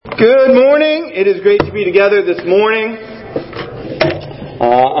Good morning. It is great to be together this morning.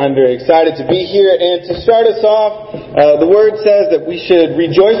 I'm very excited to be here. And to start us off, the Word says that we should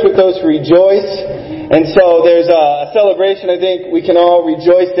rejoice with those who rejoice. And so there's a celebration I think we can all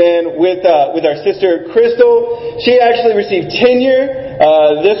rejoice in with our sister Crystal. She actually received tenure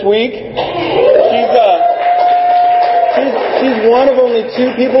this week. She's one of only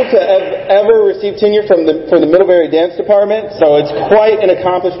two people to have ever received tenure from the Middlebury Dance Department, so it's quite an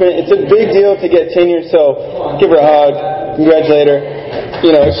accomplishment. It's a big deal to get tenure, so give her a hug, congratulate her.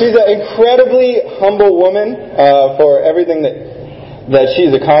 You know, she's an incredibly humble woman for everything that she's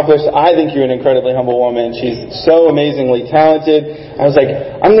accomplished. I think you're an incredibly humble woman. She's so amazingly talented. I was like,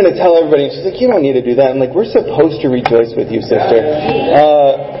 I'm going to tell everybody. And she's like, you don't need to do that. I'm like, we're supposed to rejoice with you, sister.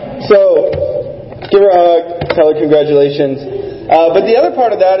 So give her a hug, tell her congratulations. But the other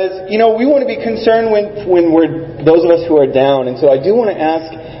part of that is, you know, we want to be concerned when we're those of us who are down. And so I do want to ask,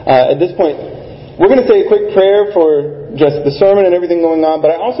 at this point, we're going to say a quick prayer for just the sermon and everything going on.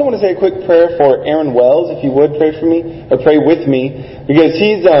 But I also want to say a quick prayer for Aaron Wells, if you would pray for me, or pray with me. Because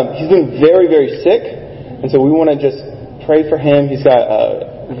he's been very, very sick. And so we want to just pray for him. He's got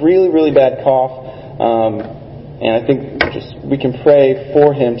a really, really bad cough. And I think we can pray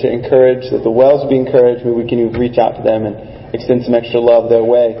for him to encourage, that the Wells will be encouraged. Maybe we can reach out to them and extend some extra love their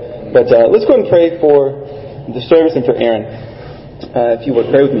way. But let's go ahead and pray for the service and for Aaron. If you would,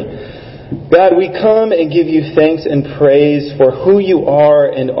 pray with me. God, we come and give you thanks and praise for who you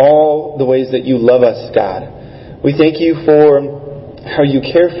are and all the ways that you love us, God. We thank you for how you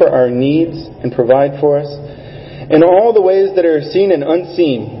care for our needs and provide for us, and all the ways that are seen and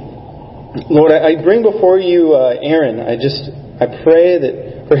unseen. Lord, I bring before you Aaron. I pray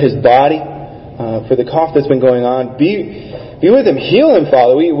that for his body, for the cough that's been going on, be with him, heal him,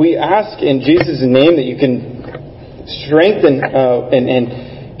 Father. We ask in Jesus' name that you can strengthen and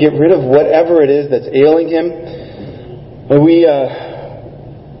get rid of whatever it is that's ailing him. We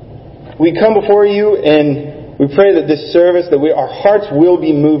come before you and we pray that this service, that our hearts will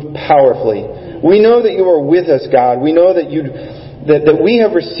be moved powerfully. We know that you are with us, God. We know that that we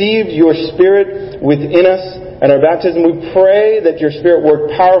have received your Spirit within us at our baptism. We pray that your Spirit work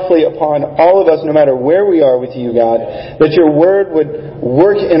powerfully upon all of us, no matter where we are with you, God. That your Word would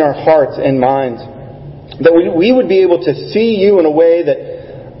work in our hearts and minds. That we would be able to see you in a way that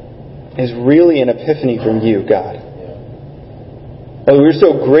is really an epiphany from you, God. We're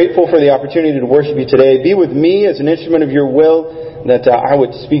so grateful for the opportunity to worship you today. Be with me as an instrument of your will, that I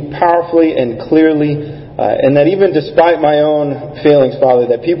would speak powerfully and clearly, and that even despite my own failings, Father,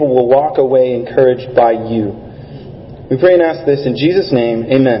 that people will walk away encouraged by you. We pray and ask this in Jesus' name.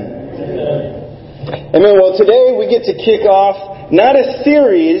 Amen. Amen. Well, today we get to kick off not a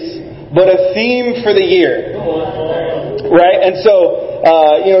series, but a theme for the year. Right? And so,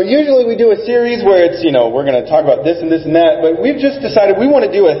 usually we do a series where it's, we're going to talk about this and this and that, but we've just decided we want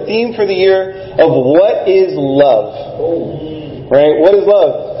to do a theme for the year of what is love. Right? What is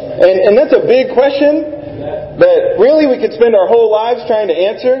love? And that's a big question that really we could spend our whole lives trying to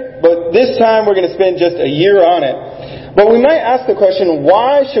answer, but this time we're going to spend just a year on it. But we might ask the question,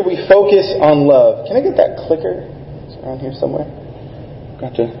 why should we focus on love? Can I get that clicker? It's around here somewhere.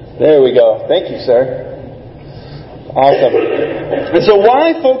 Gotcha. There we go. Thank you, sir. Awesome. And so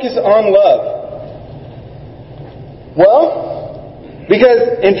why focus on love? Well,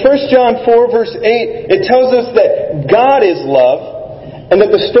 because in 1 John 4 verse 8, it tells us that God is love, and that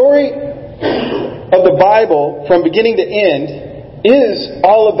the story of the Bible from beginning to end is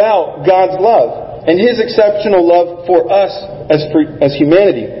all about God's love and His exceptional love for us as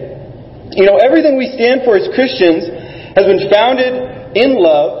humanity. Everything we stand for as Christians has been founded in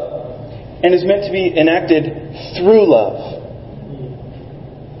love and is meant to be enacted through love.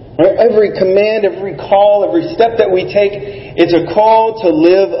 Every command, every call, every step that we take, it's a call to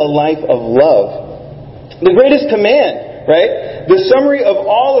live a life of love. The greatest command, right? The summary of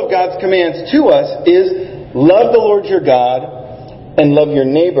all of God's commands to us is love the Lord your God and love your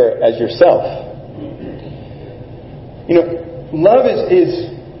neighbor as yourself. Love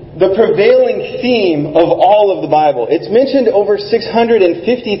is the prevailing theme of all of the Bible. It's mentioned over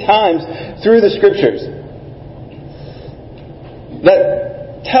 650 times through the Scriptures.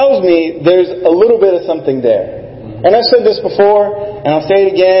 That tells me there's a little bit of something there. And I've said this before, and I'll say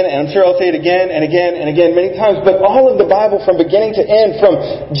it again, and I'm sure I'll say it again and again and again many times, but all of the Bible from beginning to end,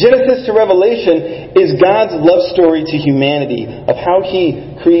 from Genesis to Revelation, is God's love story to humanity, of how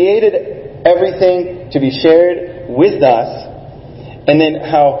He created everything to be shared with us, and then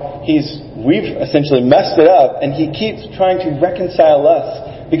how we've essentially messed it up, and He keeps trying to reconcile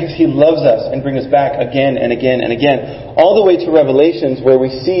us because He loves us and brings us back again and again and again, all the way to Revelations where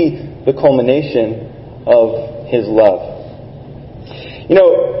we see the culmination of His love. You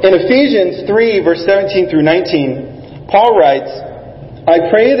know, in Ephesians 3, verse 17 through 19, Paul writes,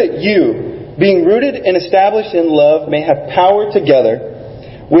 "I pray that you, being rooted and established in love, may have power together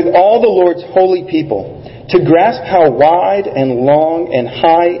with all the Lord's holy people to grasp how wide and long and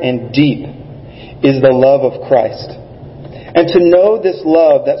high and deep is the love of Christ, and to know this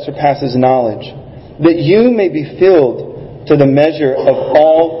love that surpasses knowledge, that you may be filled to the measure of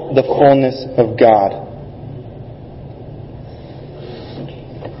all the fullness of God."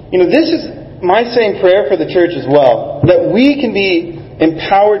 You know, this is my same prayer for the church as well, that we can be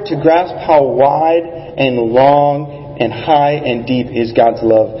empowered to grasp how wide and long and high and deep is God's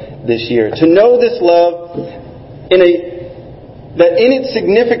love this year. To know this love that in its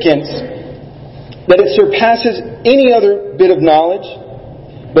significance, that it surpasses any other bit of knowledge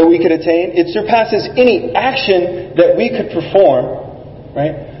that we could attain. It surpasses any action that we could perform,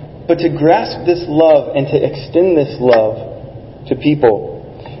 right? But to grasp this love and to extend this love to people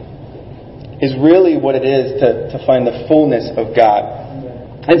is really what it is to find the fullness of God.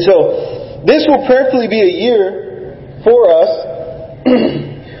 And so, this will prayerfully be a year for us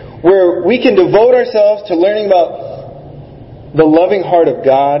where we can devote ourselves to learning about the loving heart of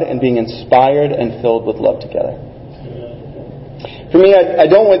God and being inspired and filled with love together. For me, I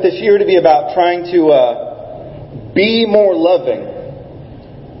don't want this year to be about trying to be more loving.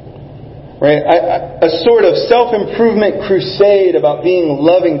 Right? A sort of self-improvement crusade about being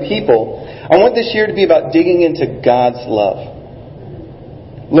loving people. I want this year to be about digging into God's love.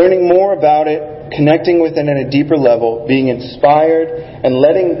 Learning more about it, connecting with it at a deeper level, being inspired, and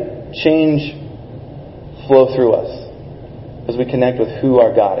letting change flow through us as we connect with who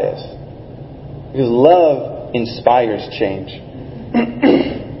our God is. Because love inspires change.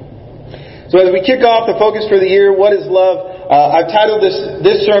 So as we kick off the focus for the year, what is love? I've titled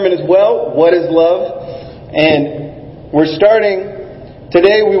this sermon as well, What is Love? And we're starting,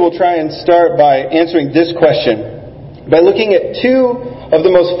 today we will try and start by answering this question, by looking at two of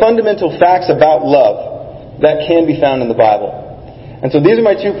the most fundamental facts about love that can be found in the Bible. And so these are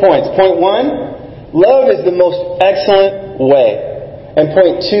my 2 points. Point 1, love is the most excellent way. And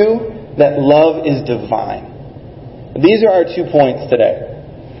point 2, that love is divine. These are our 2 points today.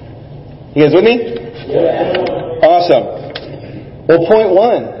 You guys with me? Yeah. Awesome. Well, point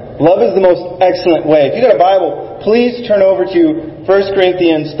 1, love is the most excellent way. If you got a Bible, please turn over to 1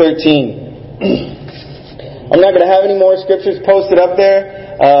 Corinthians 13. I'm not going to have any more scriptures posted up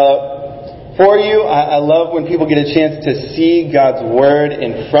there for you. I love when people get a chance to see God's Word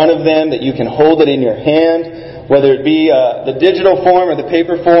in front of them, that you can hold it in your hand, whether it be the digital form or the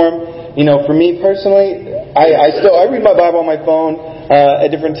paper form. You know, for me personally, I read my Bible on my phone at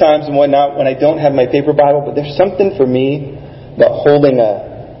different times and whatnot when I don't have my paper Bible, but there's something for me about holding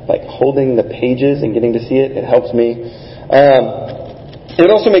the pages and getting to see it. It helps me. It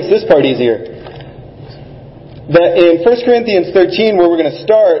also makes this part easier. That in 1 Corinthians 13, where we're going to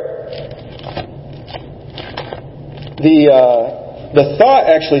start, the thought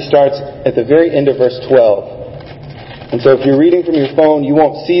actually starts at the very end of verse 12. And so if you're reading from your phone, you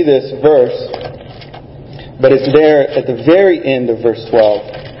won't see this verse, but it's there at the very end of verse 12.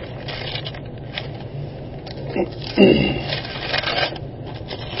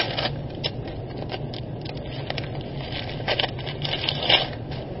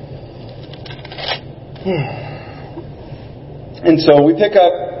 And so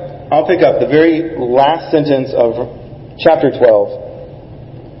I'll pick up the very last sentence of chapter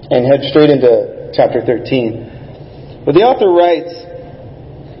 12 and head straight into chapter 13. But the author writes,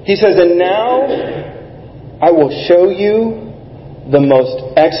 he says, "And now I will show you the most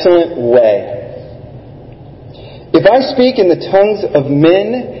excellent way. If I speak in the tongues of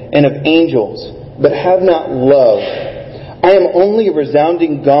men and of angels, but have not love, I am only a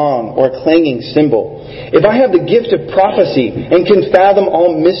resounding gong or a clanging cymbal. If I have the gift of prophecy and can fathom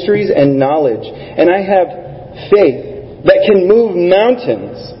all mysteries and knowledge, and I have faith that can move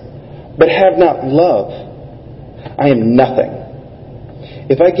mountains, but have not love, I am nothing.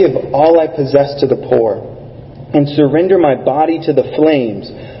 If I give all I possess to the poor and surrender my body to the flames,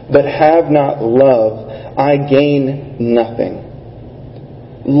 but have not love, I gain nothing.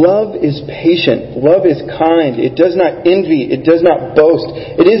 Love is patient. Love is kind. It does not envy. It does not boast.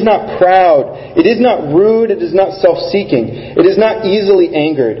 It is not proud. It is not rude. It is not self-seeking. It is not easily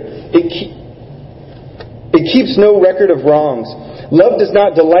angered. It keeps no record of wrongs. Love does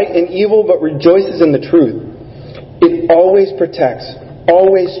not delight in evil, but rejoices in the truth. It always protects,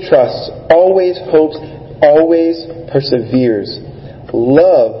 always trusts, always hopes, always perseveres.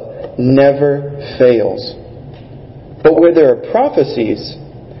 love never fails. But where there are prophecies,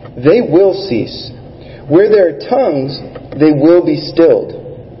 they will cease. Where there are tongues, they will be stilled.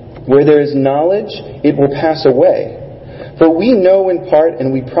 Where there is knowledge, it will pass away. For we know in part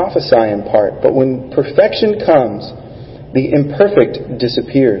and we prophesy in part. But when perfection comes, the imperfect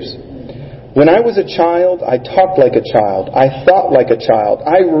disappears. When I was a child, I talked like a child. I thought like a child.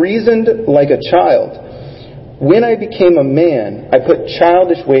 I reasoned like a child. When I became a man, I put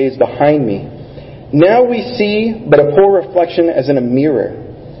childish ways behind me. Now we see but a poor reflection as in a mirror.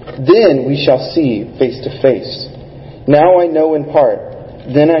 Then we shall see face to face. Now I know in part.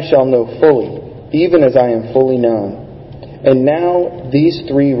 Then I shall know fully, even as I am fully known. And now these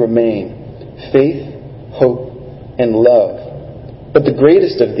three remain: faith, hope, and love. But the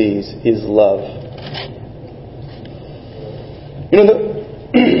greatest of these is love.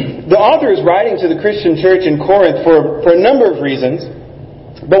 The author is writing to the Christian church in Corinth for a number of reasons.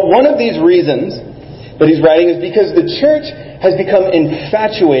 But one of these reasons that he's writing is because the church has become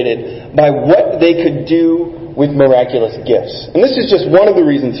infatuated by what they could do with miraculous gifts. And this is just one of the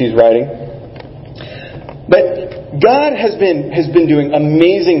reasons he's writing. But God has been doing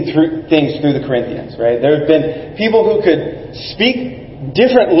amazing things through the Corinthians, right? There have been people who could speak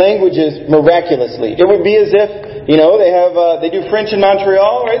different languages miraculously. It would be as if, they do French in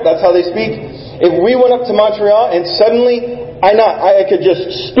Montreal, right? That's how they speak. If we went up to Montreal and suddenly I could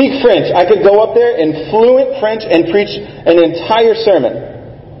just speak French, I could go up there in fluent French and preach an entire sermon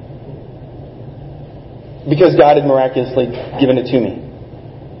because God had miraculously given it to me.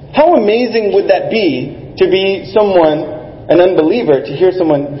 How amazing would that be to be someone, an unbeliever, to hear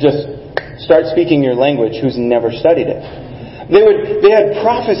someone just start speaking your language who's never studied it? They had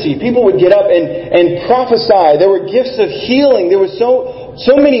prophecy. People would get up and prophesy. There were gifts of healing. There were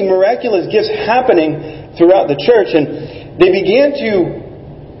so many miraculous gifts happening throughout the church, and they began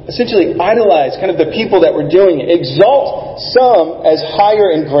to essentially idolize kind of the people that were doing it, exalt some as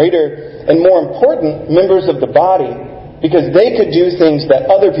higher and greater and more important members of the body because they could do things that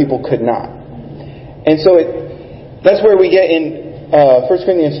other people could not. And so that's where we get in 1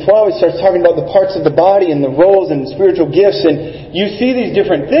 Corinthians 12, it starts talking about the parts of the body and the roles and spiritual gifts, and you see these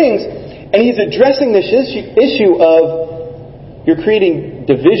different things, and he's addressing this issue of you're creating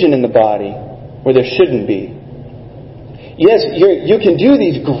division in the body where there shouldn't be. Yes, you can do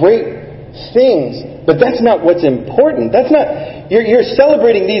these great things, but that's not what's important. That's not you're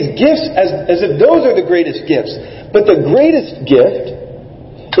celebrating these gifts as if those are the greatest gifts. But the greatest gift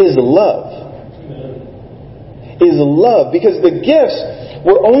is love. Is love, because the gifts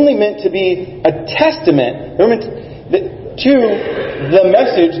were only meant to be a testament to the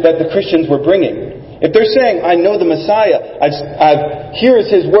message that the Christians were bringing. If they're saying, I know the Messiah, here is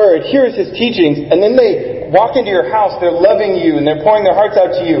His Word, here is His teachings, and then they walk into your house, they're loving you, and they're pouring their hearts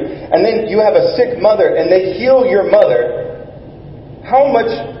out to you, and then you have a sick mother, and they heal your mother, how much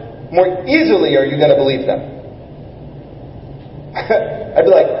more easily are you going to believe them? I'd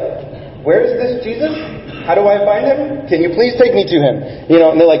be like, where is this Jesus? How do I find him? Can you please take me to him? And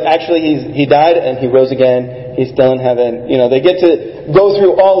they're like, actually, he died and he rose again. He's still in heaven. They get to go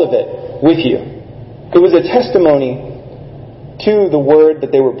through all of it with you. It was a testimony to the word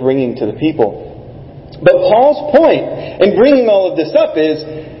that they were bringing to the people. But Paul's point in bringing all of this up is,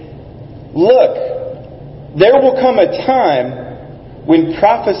 look, there will come a time when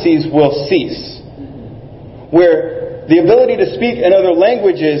prophecies will cease, where the ability to speak in other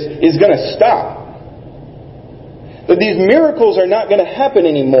languages is going to stop. That these miracles are not going to happen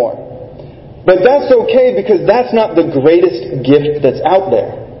anymore. But that's okay, because that's not the greatest gift that's out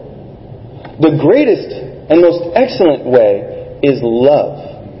there. The greatest and most excellent way is love.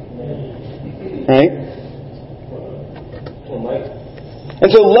 Right? And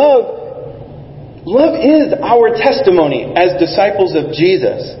so love is our testimony as disciples of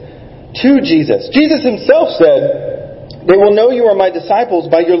Jesus to Jesus. Jesus himself said, "They will know you are my disciples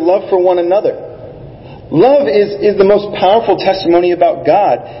by your love for one another." Love is the most powerful testimony about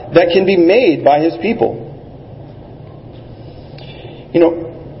God that can be made by His people.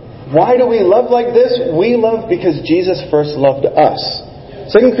 Why do we love like this? We love because Jesus first loved us.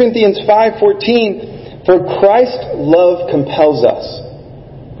 2 Corinthians 5:14, for Christ's love compels us,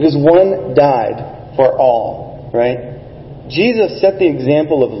 because one died for all. Right? Jesus set the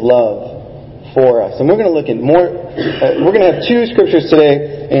example of love for us. And we're going to look at more, we're going to have two scriptures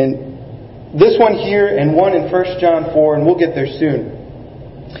today, and this one here and one in 1 John 4, and we'll get there soon.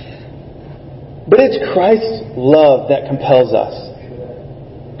 But it's Christ's love that compels us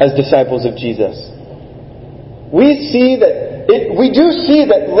as disciples of Jesus. We do see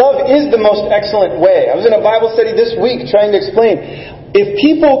that love is the most excellent way. I was in a Bible study this week trying to explain If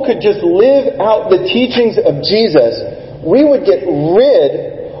people could just live out the teachings of Jesus, we would get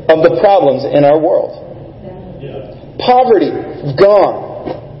rid of the problems in our world. Poverty,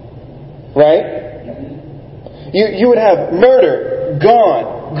 gone. Right? You would have murder,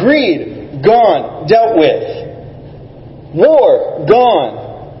 gone. Greed, gone. Dealt with. War, gone.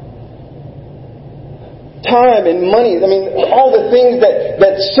 Time and money, all the things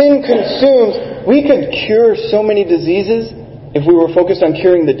that sin consumes. We could cure so many diseases if we were focused on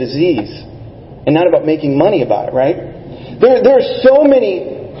curing the disease and not about making money about it, right? There are so many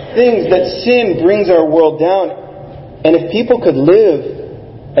things that sin brings our world down. And if people could live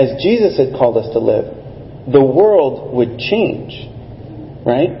as Jesus had called us to live, the world would change,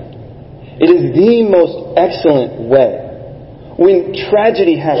 right? It is the most excellent way. When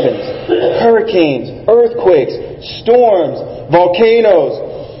tragedy happens, hurricanes, earthquakes, storms, volcanoes,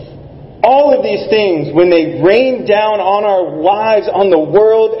 all of these things, when they rain down on our lives, on the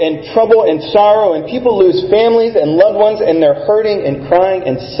world, and trouble and sorrow, and people lose families and loved ones, and they're hurting and crying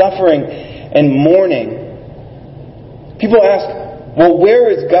and suffering and mourning, people ask, well, where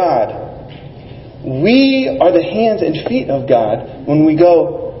is God? We are the hands and feet of God when we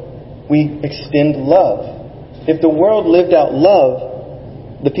extend love. If the world lived out love,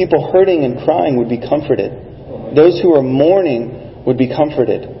 the people hurting and crying would be comforted. Those who are mourning would be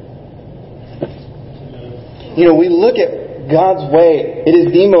comforted. We look at God's way. It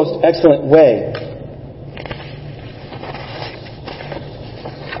is the most excellent way.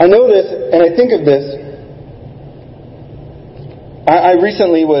 I know this, and I think of this. I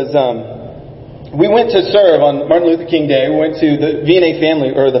recently we went to serve on Martin Luther King Day. We went to the V&A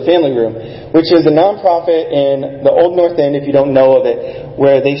Family, or the Family Room, which is a nonprofit in the Old North End, if you don't know of it,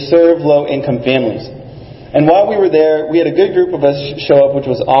 where they serve low-income families. And while we were there, we had a good group of us show up, which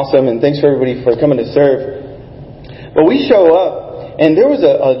was awesome, and thanks for everybody for coming to serve. But we show up, and there was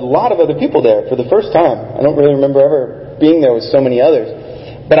a lot of other people there for the first time. I don't really remember ever being there with so many others.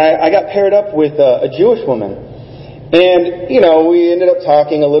 But I got paired up with a Jewish woman. And, we ended up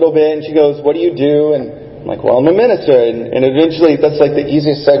talking a little bit, and she goes, what do you do? And I'm like, well, I'm a minister. And eventually, that's like the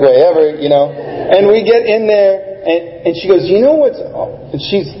easiest segue ever, And we get in there, and she goes, and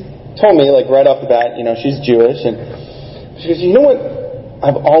she's told me, right off the bat, she's Jewish. And she goes, you know what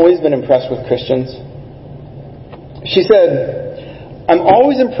I've always been impressed with Christians? She said, I'm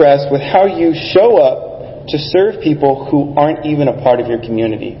always impressed with how you show up to serve people who aren't even a part of your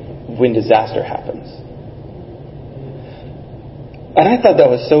community when disaster happens. And I thought that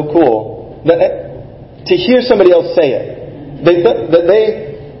was so cool to hear somebody else say it. That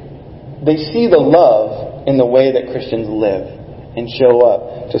they see the love in the way that Christians live and show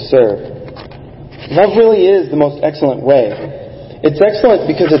up to serve. Love really is the most excellent way. It's excellent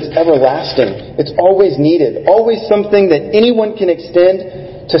because it's everlasting. It's always needed. Always something that anyone can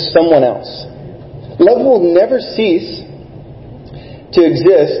extend to someone else. Love will never cease to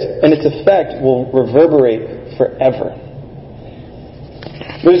exist, and its effect will reverberate forever.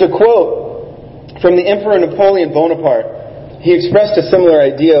 There's a quote from the Emperor Napoleon Bonaparte. He expressed a similar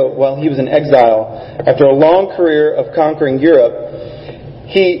idea while he was in exile. After a long career of conquering Europe,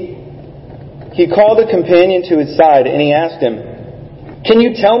 he called a companion to his side and he asked him, can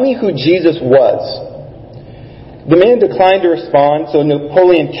you tell me who Jesus was? The man declined to respond, so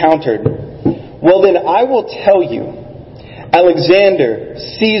Napoleon countered, well then I will tell you. Alexander,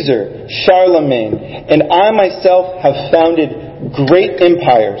 Caesar, Charlemagne, and I myself have founded great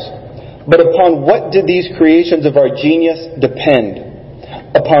empires. But upon what did these creations of our genius depend?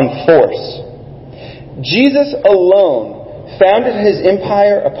 Upon force. Jesus alone founded his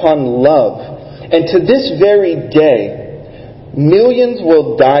empire upon love. And to this very day, millions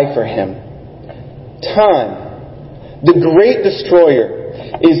will die for him. Time, the great destroyer,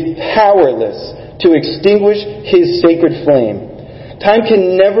 is powerless to extinguish his sacred flame. Time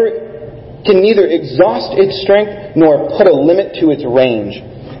can neither exhaust its strength nor put a limit to its range.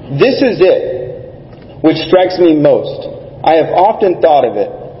 This is it which strikes me most. I have often thought of it.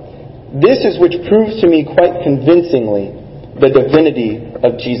 This is which proves to me quite convincingly the divinity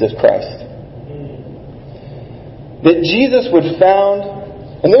of Jesus Christ. That Jesus would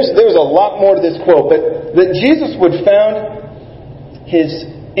found, and there's a lot more to this quote, but that Jesus would found his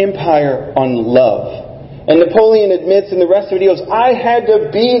empire on love. And Napoleon admits in the rest of it, he goes, I had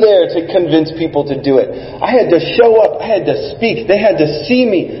to be there to convince people to do it. I had to show up. I had to speak. They had to see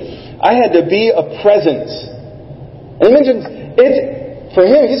me. I had to be a presence. And he mentions, for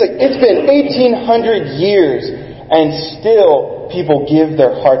him, he's like, it's been 1,800 years and still people give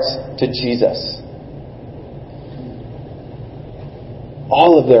their hearts to Jesus.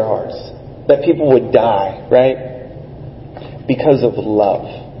 All of their hearts. That people would die, right? because of love,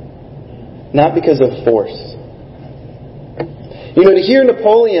 not because of force. You know, to hear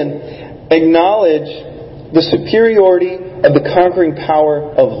Napoleon acknowledge the superiority of the conquering power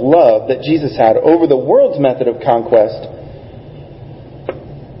of love that Jesus had over the world's method of conquest,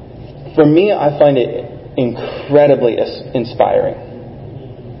 for me, I find it incredibly inspiring.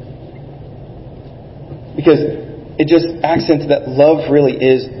 Because it just accents that love really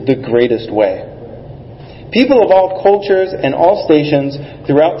is the greatest way. People of all cultures and all stations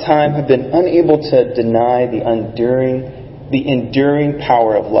throughout time have been unable to deny the enduring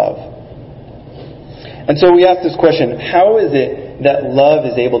power of love. And so we ask this question, how is it that love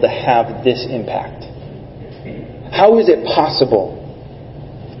is able to have this impact? How is it possible?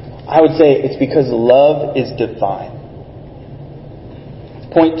 I would say it's because love is divine.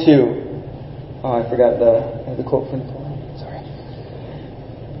 Point 2. Oh, I forgot the quote from Napoleon. Sorry.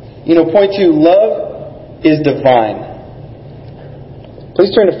 You know, point 2, love is divine.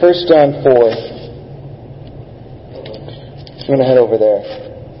 Please turn to 1 John 4. I'm going to head over there.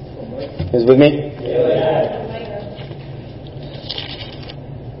 Is with me? Yeah.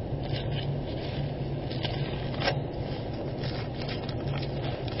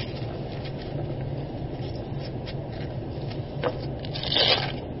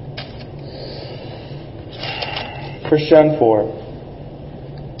 1 John 4,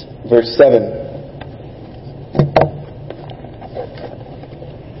 verse 7.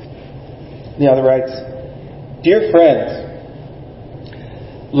 The author writes, "Dear friends,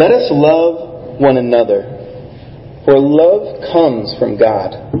 let us love one another, for love comes from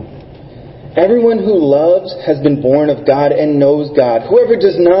God. Everyone who loves has been born of God and knows God. Whoever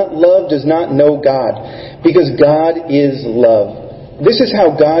does not love does not know God, because God is love. This is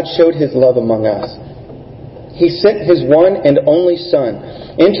how God showed His love among us. He sent His one and only Son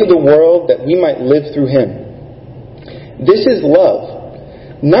into the world that we might live through Him. This is love.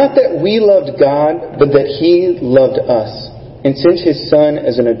 Not that we loved God, but that He loved us and sent His Son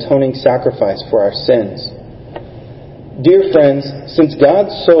as an atoning sacrifice for our sins. Dear friends, since God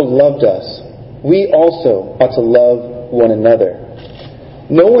so loved us, we also ought to love one another.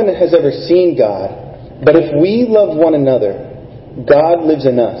 No one has ever seen God, but if we love one another, God lives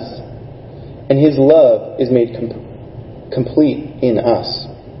in us, and His love is made complete in us.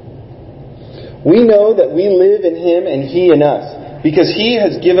 We know that we live in Him and He in us, because He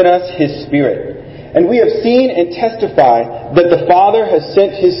has given us His Spirit. And we have seen and testify that the Father has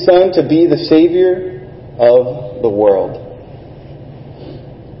sent His Son to be the Savior of the world."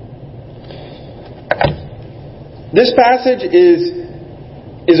 This passage is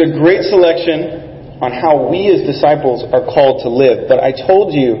a great selection on how we as disciples are called to live. But I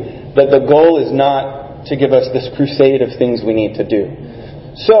told you that the goal is not to give us this crusade of things we need to do.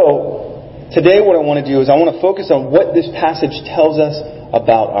 So, today what I want to do is I want to focus on what this passage tells us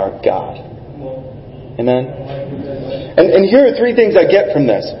about our God. Amen? And here are 3 things I get from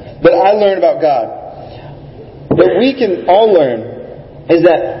this, that I learned about God. That we can all learn is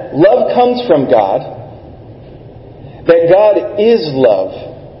that love comes from God, that God is love,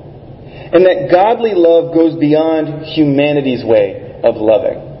 and that godly love goes beyond humanity's way of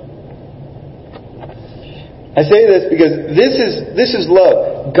loving. I say this because this is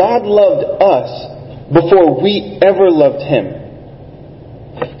love. God loved us before we ever loved Him.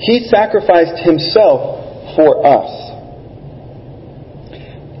 He sacrificed Himself for us.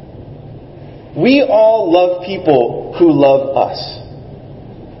 We all love people who love us.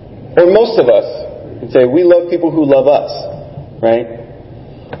 Or most of us would say we love people who love us. Right?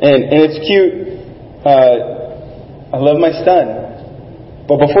 And it's cute. I love my son.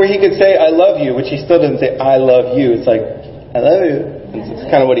 But before he could say, "I love you," which he still doesn't say, "I love you," it's like, "I love you." It's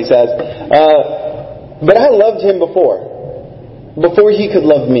kind of what he says. But I loved him before he could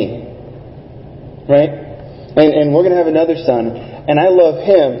love me. Right? And we're going to have another son. And I love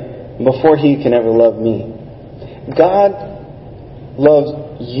him before he can ever love me. God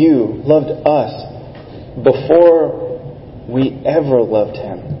loved you, loved us, before we ever loved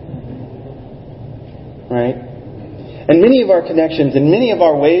Him. Right? And many of our connections and many of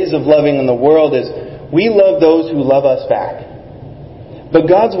our ways of loving in the world is we love those who love us back. But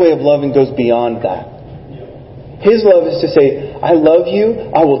God's way of loving goes beyond that. His love is to say, "I love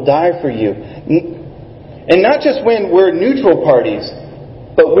you, I will die for you." And not just when we're neutral parties,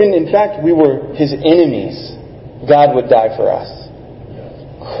 but when in fact we were His enemies, God would die for us.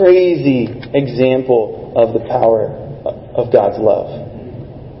 Crazy example of the power of God's love.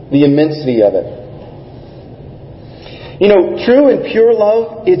 The immensity of it. You know, true and pure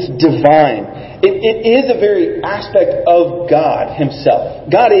love, it's divine. It is a very aspect of God Himself.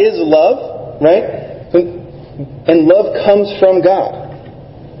 God is love, right? And love comes from God.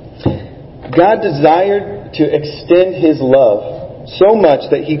 God desired to extend His love so much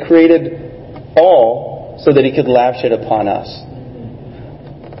that He created all so that He could lavish it upon us.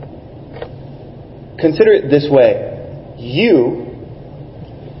 Consider it this way. You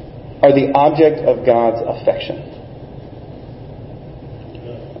are the object of God's affection.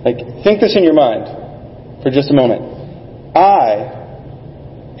 Think this in your mind for just a moment. I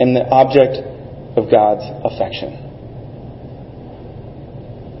am the object of God's affection.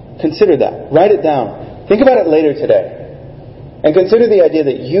 Consider that. Write it down. Think about it later today. And consider the idea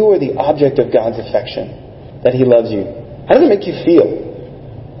that you are the object of God's affection. That He loves you. How does it make you feel?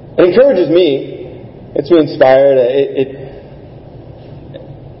 It encourages me. It's me inspired.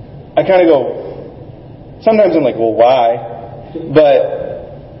 I kind of go, sometimes I'm like, well, why? But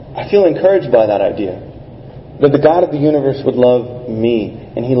I feel encouraged by that idea. That the God of the universe would love me.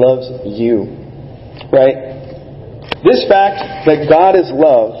 And He loves you. Right? This fact that God is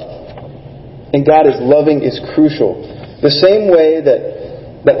love and God is loving is crucial. The same way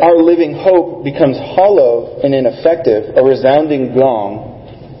that our living hope becomes hollow and ineffective, a resounding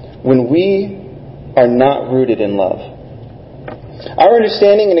gong, when we are not rooted in love. Our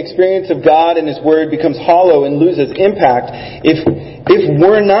understanding and experience of God and His Word becomes hollow and loses impact if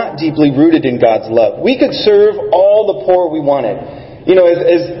we're not deeply rooted in God's love. We could serve all the poor we wanted.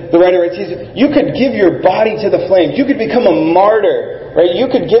 As the writer writes, you could give your body to the flames. You could become a martyr, right? You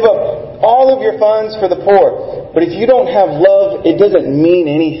could give up all of your funds for the poor. But if you don't have love, it doesn't mean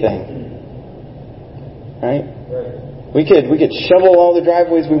anything. Right? We could shovel all the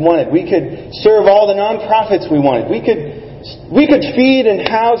driveways we wanted. We could serve all the nonprofits we wanted. We could feed and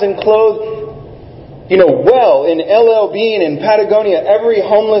house and clothe, well in LL Bean and Patagonia, every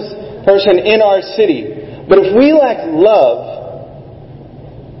homeless person in our city. But if we lack love,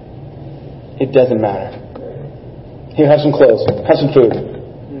 it doesn't matter. Here, have some clothes. Have some food.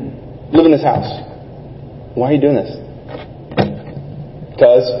 Live in this house. Why are you doing this?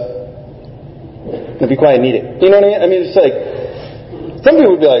 Because now be quiet, need it. You know what I mean? I mean, it's like, some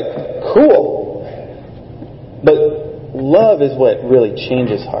people would be like, cool. But love is what really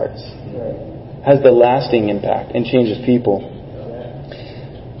changes hearts. Has the lasting impact and changes people.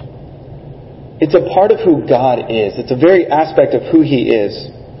 It's a part of who God is. It's a very aspect of who He is.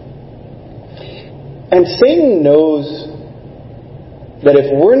 And Satan knows that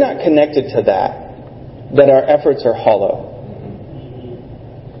if we're not connected to that our efforts are hollow.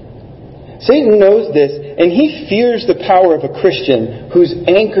 Satan knows this, and he fears the power of a Christian who's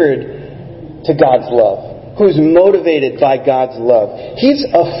anchored to God's love, who's motivated by God's love. He's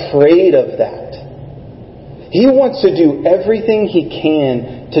afraid of that. He wants to do everything he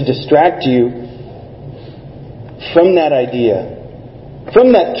can to distract you from that idea,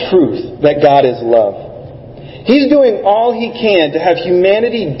 from that truth that God is love. He's doing all he can to have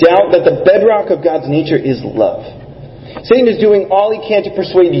humanity doubt that the bedrock of God's nature is love. Satan is doing all he can to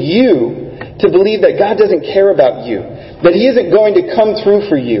persuade you to believe that God doesn't care about you, that He isn't going to come through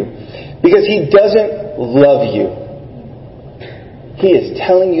for you, because He doesn't love you. He is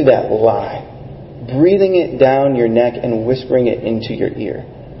telling you that lie, breathing it down your neck and whispering it into your ear.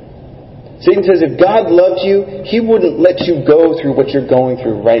 Satan says if God loved you, He wouldn't let you go through what you're going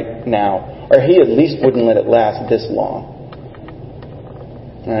through right now. Or He at least wouldn't let it last this long.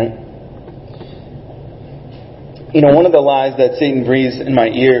 Right? One of the lies that Satan breathes in my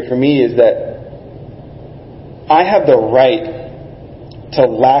ear for me is that I have the right to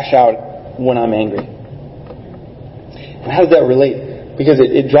lash out when I'm angry. And how does that relate? Because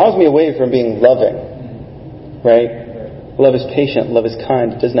it draws me away from being loving. Right? Love is patient. Love is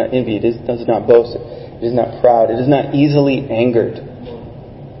kind. It does not envy. It does not boast. It is not proud. It is not easily angered.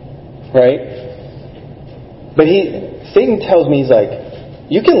 Right? But Satan tells me, he's like,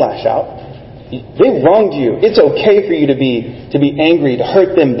 you can lash out. They wronged you. It's okay for you to be angry, to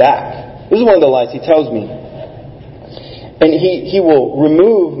hurt them back. This is one of the lies he tells me. And he will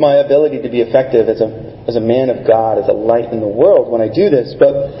remove my ability to be effective as a man of God, as a light in the world when I do this.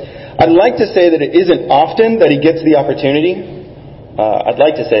 But I'd like to say that it isn't often that he gets the opportunity. I'd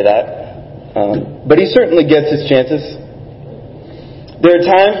like to say that. But he certainly gets his chances. There are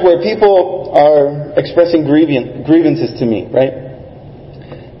times where people are expressing grievances to me, right?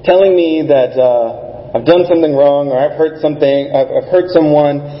 Telling me that I've done something wrong, or I've hurt something, I've hurt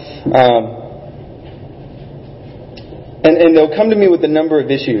someone, and they'll come to me with a number of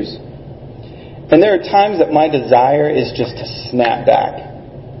issues. And there are times that my desire is just to snap back,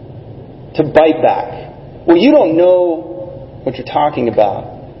 to bite back. Well, you don't know what you're talking about.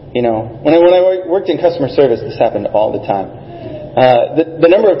 When I worked in customer service, this happened all the time. The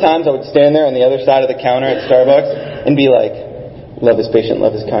number of times I would stand there on the other side of the counter at Starbucks and be like, love is patient,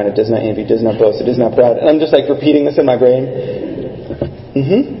 love is kind, it does not envy, does not boast, it is not proud. And I'm just like repeating this in my brain.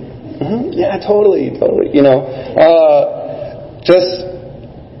 Yeah, totally. You know,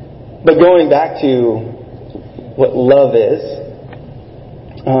 but going back to what love is,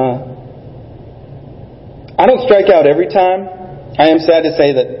 I don't strike out every time. I am sad to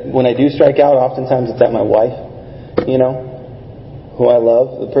say that when I do strike out, oftentimes it's at my wife, you know, who I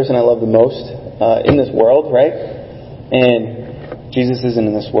love, the person I love the most in this world, right? And Jesus isn't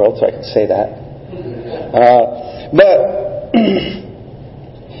in this world, so I can say that.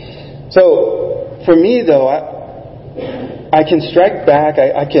 So for me, though, I can strike back.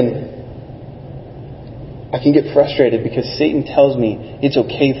 I can get frustrated because Satan tells me it's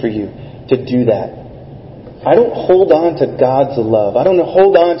okay for you to do that. I don't hold on to God's love. I don't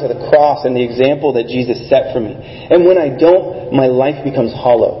hold on to the cross and the example that Jesus set for me. And when I don't, my life becomes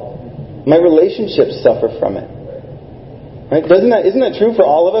hollow. My relationships suffer from it. Right? Isn't that true for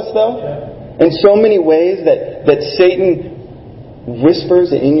all of us, though? In so many ways that Satan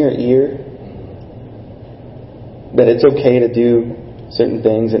whispers in your ear that it's okay to do certain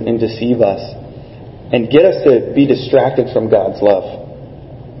things and deceive us and get us to be distracted from God's love.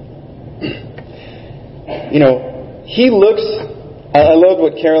 You know, he looks, I love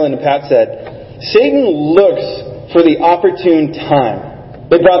what Carolyn and Pat said, Satan looks for the opportune time.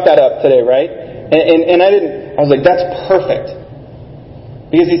 They brought that up today, right? And I was like, that's perfect.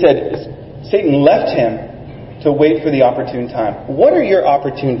 Because he said, Satan left him to wait for the opportune time. What are your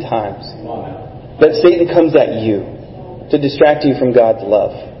opportune times that Satan comes at you to distract you from God's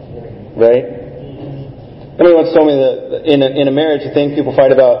love? Right? Somebody once told me that in a marriage, the thing people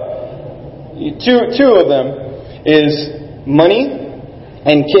fight about, two of them is money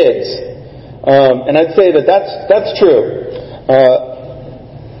and kids. And I'd say that's true.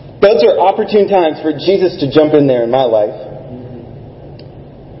 Those are opportune times for Jesus to jump in there in my life.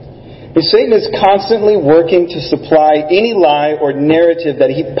 But Satan is constantly working to supply any lie or narrative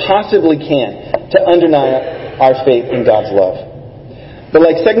that he possibly can to undermine our faith in God's love. But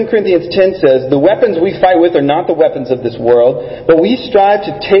like 2 Corinthians 10 says, the weapons we fight with are not the weapons of this world, but we strive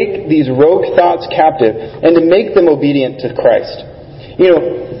to take these rogue thoughts captive and to make them obedient to Christ. You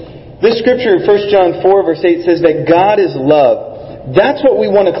know, this scripture, 1 John 4 verse 8 says that God is love. That's what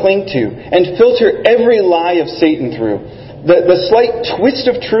we want to cling to and filter every lie of Satan through. The slight twist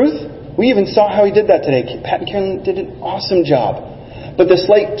of truth, we even saw how he did that today. Pat and Carolyn did an awesome job. But the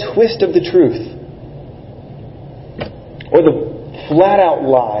slight twist of the truth, or the flat-out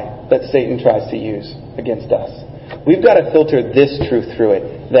lie that Satan tries to use against us. We've got to filter this truth through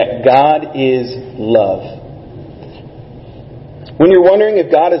it, that God is love. When you're wondering if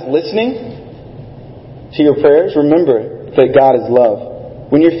God is listening to your prayers, remember that God is love.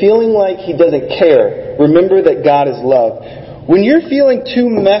 When you're feeling like He doesn't care, remember that God is love. When you're feeling too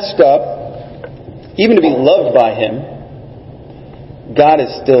messed up, even to be loved by Him, God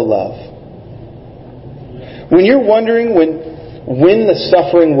is still love. When you're wondering when the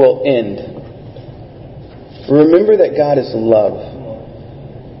suffering will end, remember that God is love.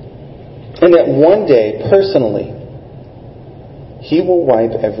 And that one day, personally, He will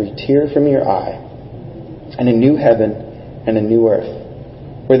wipe every tear from your eye, and a new heaven and a new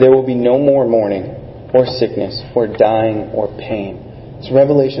earth, where there will be no more mourning, or sickness, or dying, or pain. It's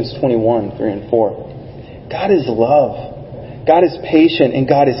Revelations 21, 3 and 4. God is love. God is patient and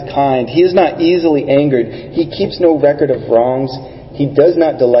God is kind. He is not easily angered. He keeps no record of wrongs. He does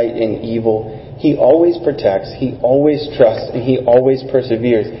not delight in evil. He always protects. He always trusts. And He always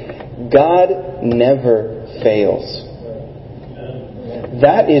perseveres. God never fails.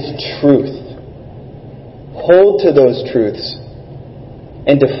 That is truth. Hold to those truths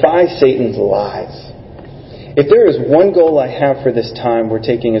and defy Satan's lies. If there is one goal I have for this time we're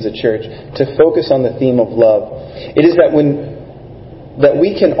taking as a church, to focus on the theme of love, it is that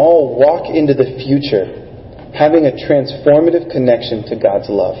we can all walk into the future having a transformative connection to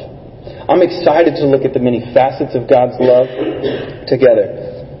God's love. I'm excited to look at the many facets of God's love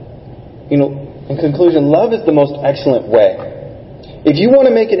together. You know, in conclusion, love is the most excellent way. If you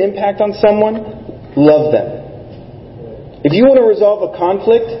want to make an impact on someone, love them. If you want to resolve a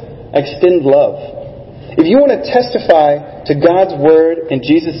conflict, extend love. If you want to testify to God's Word and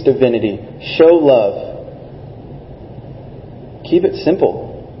Jesus' divinity, show love. Keep it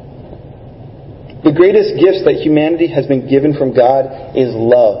simple. The greatest gifts that humanity has been given from God is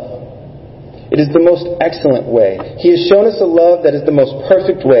love. It is the most excellent way. He has shown us a love that is the most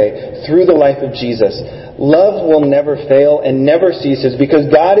perfect way through the life of Jesus. Love will never fail and never ceases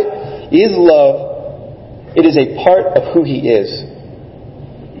because God is love It is a part of who He is.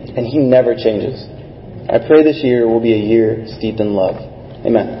 And He never changes. I pray this year will be a year steeped in love.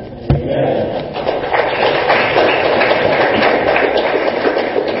 Amen. Amen.